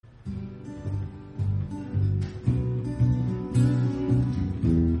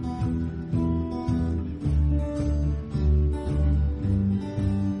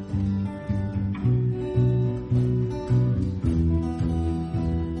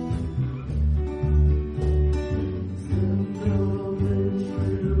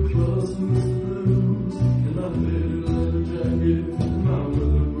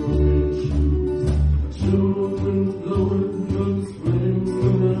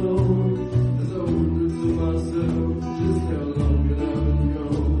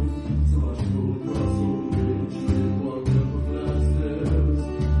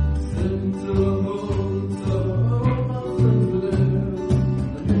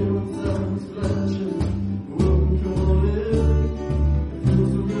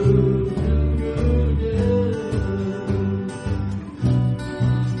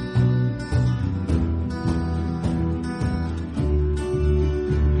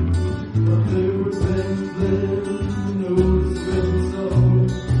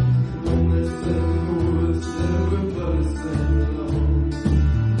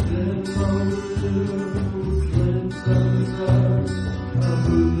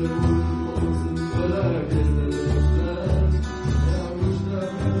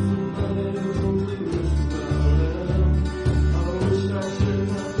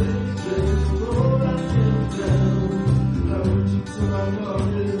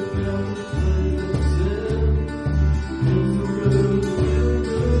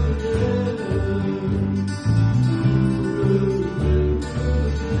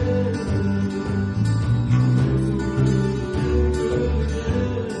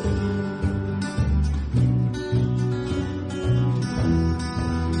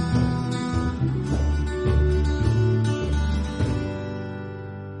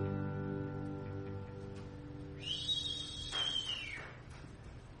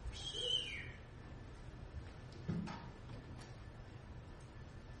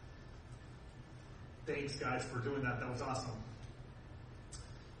Thanks, guys, for doing that. That was awesome.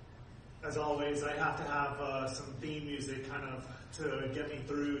 As always, I have to have some theme music kind of to get me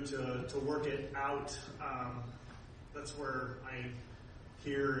through, to work it out. That's where I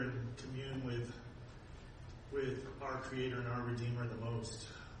hear and commune with our Creator and our Redeemer the most.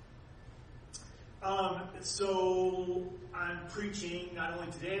 So I'm preaching not only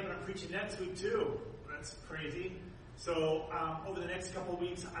today, but I'm preaching next week too. That's crazy. So over the next couple of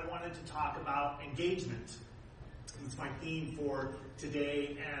weeks, I wanted to talk about engagement. It's my theme for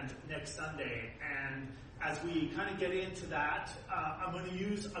today and next Sunday. And as we kind of get into that, I'm going to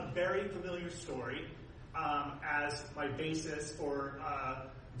use a very familiar story as my basis for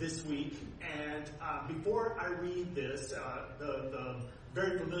this week. And before I read this, the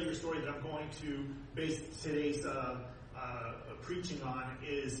very familiar story that I'm going to base today's preaching on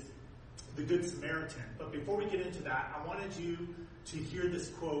is the Good Samaritan. But before we get into that, I wanted you to hear this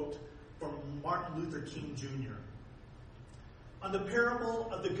quote from Martin Luther King Jr. On the parable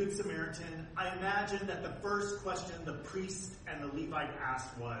of the Good Samaritan, I imagine that the first question the priest and the Levite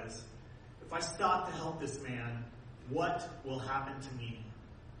asked was, if I stop to help this man, what will happen to me?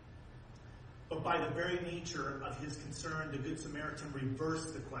 But by the very nature of his concern, the Good Samaritan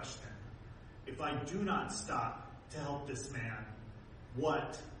reversed the question. If I do not stop to help this man,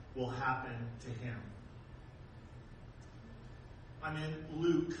 what will happen to him? I'm in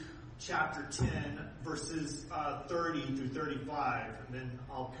Luke chapter 10, verses 30 through 35, and then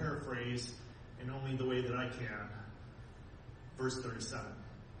I'll paraphrase in only the way that I can. Verse 37.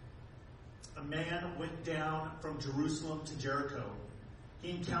 A man went down from Jerusalem to Jericho. He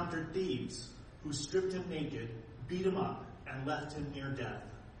encountered thieves who stripped him naked, beat him up, and left him near death.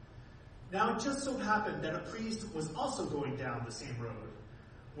 Now it just so happened that a priest was also going down the same road.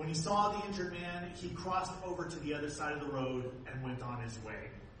 When he saw the injured man, he crossed over to the other side of the road and went on his way.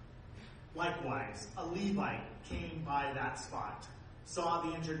 Likewise, a Levite came by that spot, saw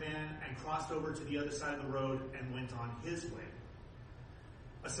the injured man, and crossed over to the other side of the road and went on his way.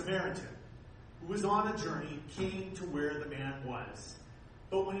 A Samaritan, who was on a journey, came to where the man was.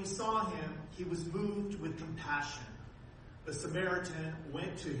 But when he saw him, he was moved with compassion. The Samaritan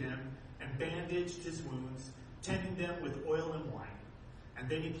went to him and bandaged his wounds, tending them with oil and wine. And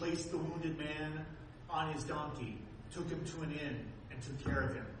then he placed the wounded man on his donkey, took him to an inn, and took care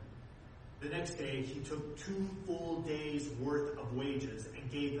of him. The next day he took 2 full days' worth of wages and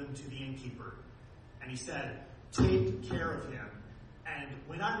gave them to the innkeeper. And he said, take care of him, and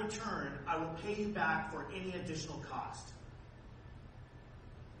when I return, I will pay you back for any additional cost.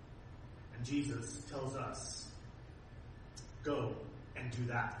 And Jesus tells us, go and do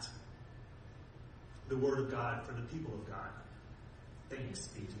that. The word of God for the people of God. Thanks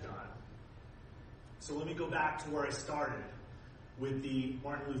be to God. So let me go back to where I started with the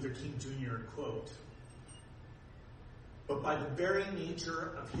Martin Luther King Jr. quote. But by the very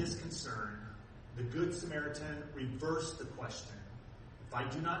nature of his concern, the Good Samaritan reversed the question. If I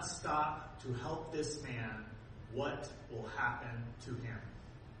do not stop to help this man, what will happen to him?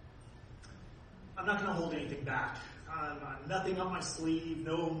 I'm not going to hold anything back. Nothing up my sleeve,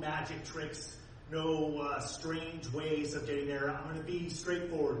 no magic tricks, no strange ways of getting there. I'm going to be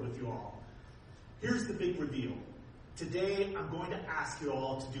straightforward with you all. Here's the big reveal. Today, I'm going to ask you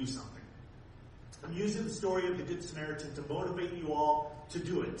all to do something. I'm using the story of the Good Samaritan to motivate you all to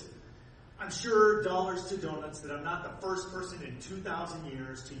do it. I'm sure, dollars to donuts, that I'm not the first person in 2,000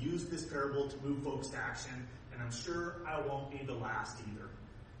 years to use this parable to move folks to action, and I'm sure I won't be the last either.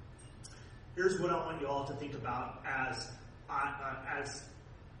 Here's what I want you all to think about as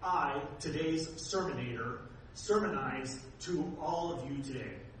I, today's sermonator, sermonize to all of you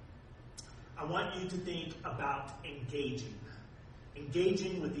today. I want you to think about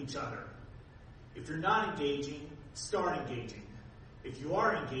engaging with each other. If you're not engaging, start engaging. If you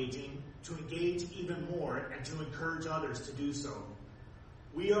are engaging, to engage even more and to encourage others to do so.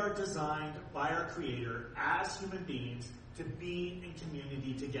 We are designed by our Creator as human beings to be in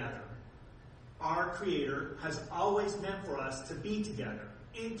community together. Our Creator has always meant for us to be together,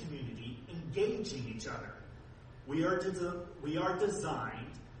 in community, engaging each other. We are designed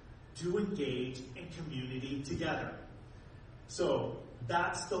to engage in community together. So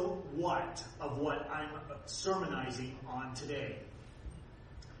that's the what of what I'm sermonizing on today.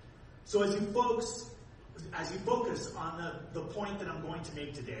 So as you focus on the point that I'm going to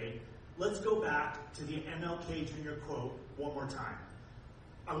make today, let's go back to the MLK Jr. quote one more time.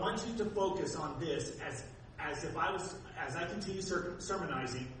 I want you to focus on this as I continue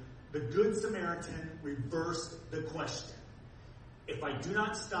sermonizing. The Good Samaritan reversed the question. If I do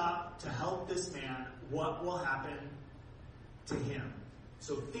not stop to help this man, what will happen to him?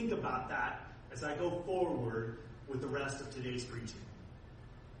 So think about that as I go forward with the rest of today's preaching.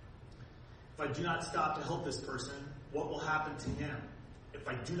 If I do not stop to help this person, what will happen to him? If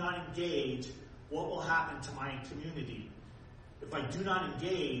I do not engage, what will happen to my community? If I do not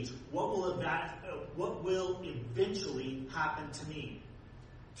engage, what will eventually happen to me?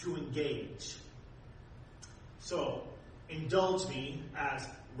 To engage. So, indulge me as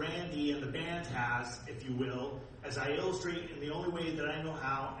Randy and the band has, if you will, as I illustrate in the only way that I know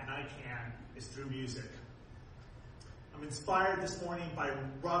how and I can is through music. I'm inspired this morning by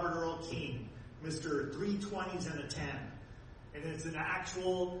Robert Earl King, Mr. 320s and a 10. And it's an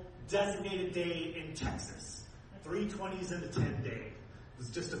actual designated day in Texas. 320s and a 10 day. It was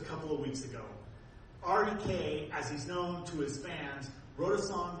just a couple of weeks ago. RDK, as he's known to his fans, wrote a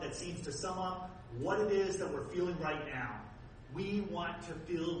song that seems to sum up what it is that we're feeling right now. We want to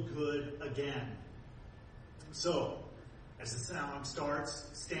feel good again. So, as the song starts,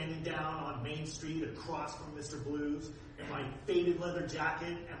 standing down on Main Street across from Mr. Blues, in my faded leather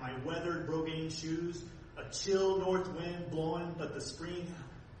jacket and my weathered Brogane shoes, a chill north wind blowing, but the spring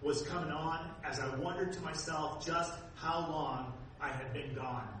was coming on as I wondered to myself just how long I had been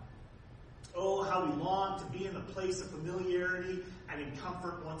gone. Oh, how we longed to be in a place of familiarity and in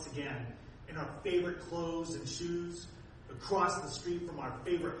comfort once again, in our favorite clothes and shoes, across the street from our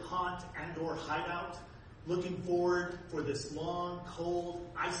favorite haunt and or hideout, looking forward for this long, cold,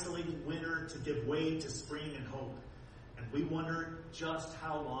 isolated winter to give way to spring and hope. And we wondered just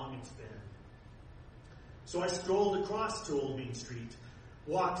how long it's been. So I strolled across to Old Main Street,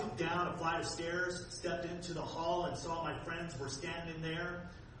 walked down a flight of stairs, stepped into the hall and saw my friends were standing there.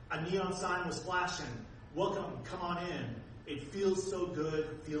 A neon sign was flashing. Welcome, come on in. It feels so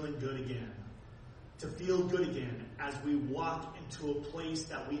good, feeling good again. To feel good again as we walk into a place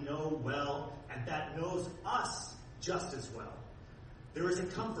that we know well and that knows us just as well. There is a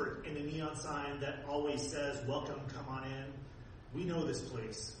comfort in the neon sign that always says, welcome, come on in. We know this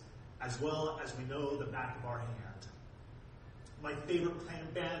place as well as we know the back of our hand. My favorite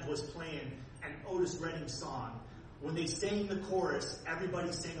band was playing an Otis Redding song. When they sang the chorus,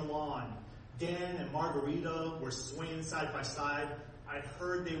 everybody sang along. Dan and Margarita were swaying side by side. I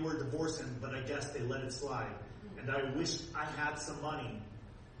heard they were divorcing, but I guess they let it slide. And I wish I had some money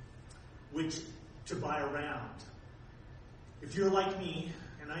to buy a round. If you're like me,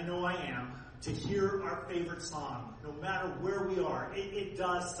 and I know I am, to hear our favorite song, no matter where we are, it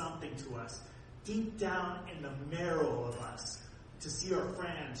does something to us. Deep down in the marrow of us, to see our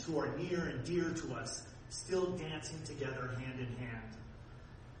friends who are near and dear to us still dancing together hand in hand.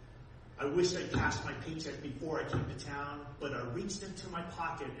 I wish I cashed my paycheck before I came to town, but I reached into my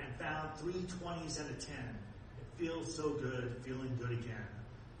pocket and found 3 20s and a 10. It feels so good, feeling good again.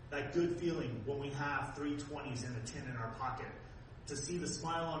 That good feeling when we have 3 20s and a 10 in our pocket. To see the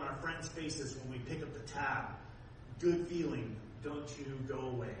smile on our friends' faces when we pick up the tab. Good feeling, don't you go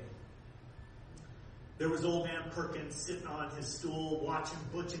away. There was old man Perkins sitting on his stool, watching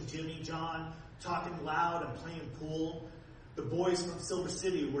Butch and Jimmy John, talking loud and playing pool. The boys from Silver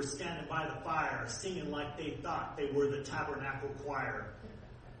City were standing by the fire, singing like they thought they were the Tabernacle Choir.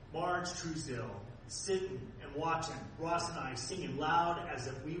 Marge Truesdale, sitting and watching, Ross and I singing loud as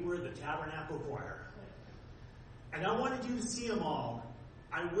if we were the Tabernacle Choir. And I wanted you to see them all.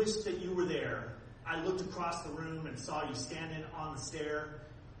 I wish that you were there. I looked across the room and saw you standing on the stair.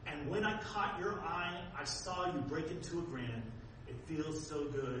 And when I caught your eye, I saw you break into a grin. It feels so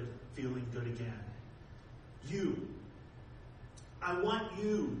good, feeling good again. You. I want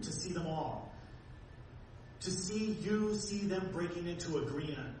you to see them all. To see you see them breaking into a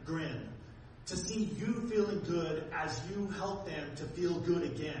grin. To see you feeling good as you help them to feel good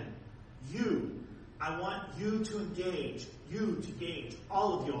again. You. I want you to engage. You to gauge.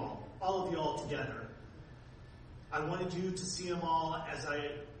 All of y'all together. I wanted you to see them all as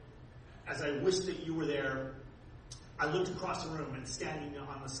I wish that you were there. I looked across the room and standing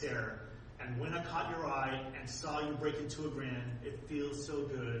on the stair. And when I caught your eye and saw you break into a grin, it feels so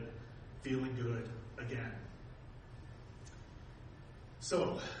good, feeling good again.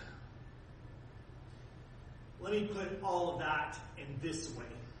 So, let me put all of that in this way.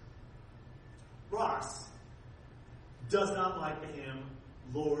 Ross does not like the hymn,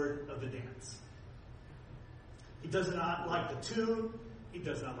 Lord of the Dance. He does not like the tune. He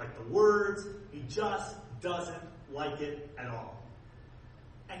does not like the words. He just doesn't like it at all.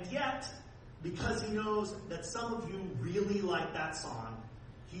 And yet, because he knows that some of you really like that song,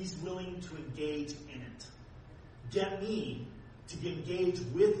 he's willing to engage in it. Get me to engage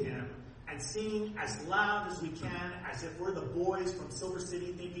with him and sing as loud as we can, as if we're the boys from Silver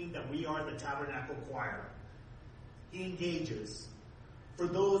City thinking that we are the Tabernacle Choir. He engages. For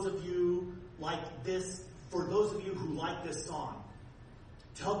those of you like this, for those of you who like this song,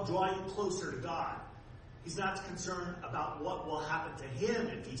 to help draw you closer to God. He's not concerned about what will happen to him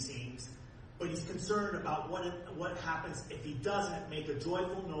if he sings, but he's concerned about what happens if he doesn't make a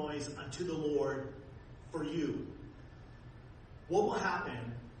joyful noise unto the Lord for you. What will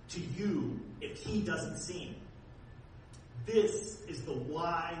happen to you if he doesn't sing? This is the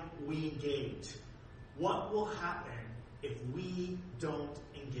why we engage. What will happen if we don't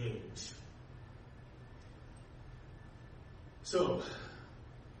engage? So,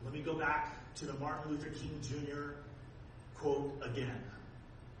 let me go back to the Martin Luther King Jr. quote again.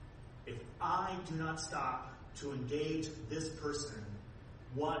 If I do not stop to engage this person,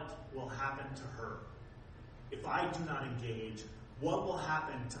 what will happen to her? If I do not engage, what will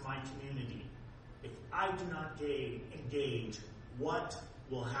happen to my community? If I do not engage, what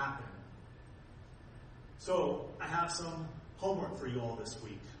will happen? So, I have some homework for you all this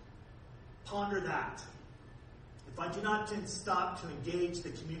week. Ponder that. If I do not stop to engage the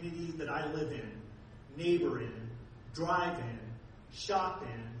community that I live in, neighbor in, drive in, shop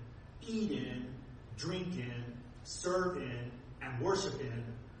in, eat in, drink in, serve in, and worship in,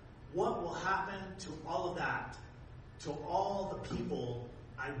 what will happen to all of that, to all the people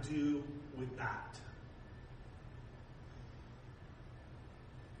I do with that?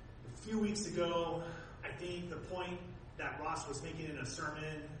 A few weeks ago, I think the point that Ross was making in a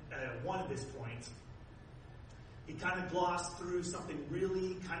sermon, one of his points, he kind of glossed through something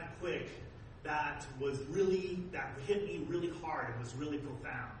really kind of quick that hit me really hard and was really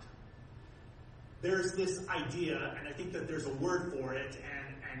profound. There's this idea, and I think that there's a word for it,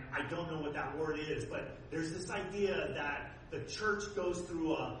 and I don't know what that word is, but there's this idea that the church goes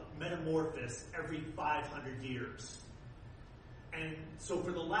through a metamorphosis every 500 years. And so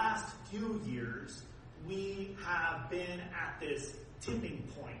for the last few years, we have been at this tipping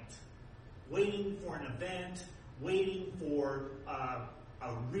point, waiting for an event, waiting for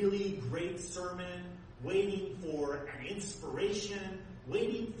a really great sermon, waiting for an inspiration,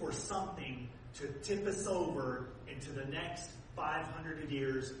 waiting for something to tip us over into the next 500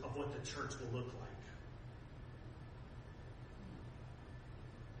 years of what the church will look like.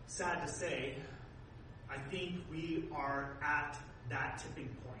 Sad to say, I think we are at that tipping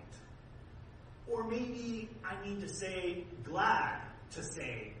point. Or maybe I need to say, glad to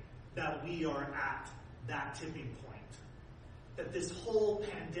say that we are at that tipping point. That this whole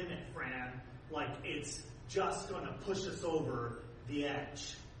pandemic, Fran, like it's just going to push us over the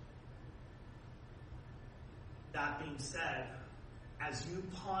edge. That being said, as you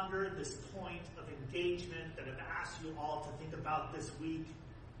ponder this point of engagement that I've asked you all to think about this week,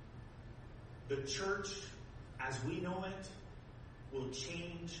 the church, as we know it, will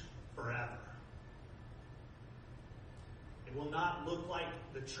change forever. It will not look like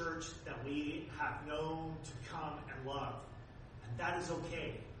the church that we have known to come and love. And that is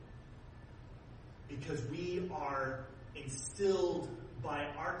okay. Because we are instilled by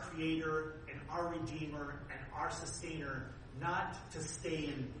our Creator and our Redeemer and our Sustainer not to stay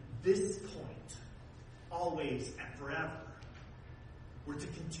in this point always and forever. We're to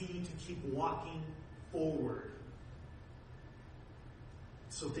continue to keep walking forward.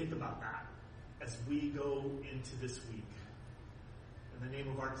 So think about that as we go into this week. In the name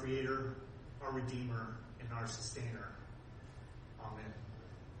of our Creator, our Redeemer, and our Sustainer. Amen.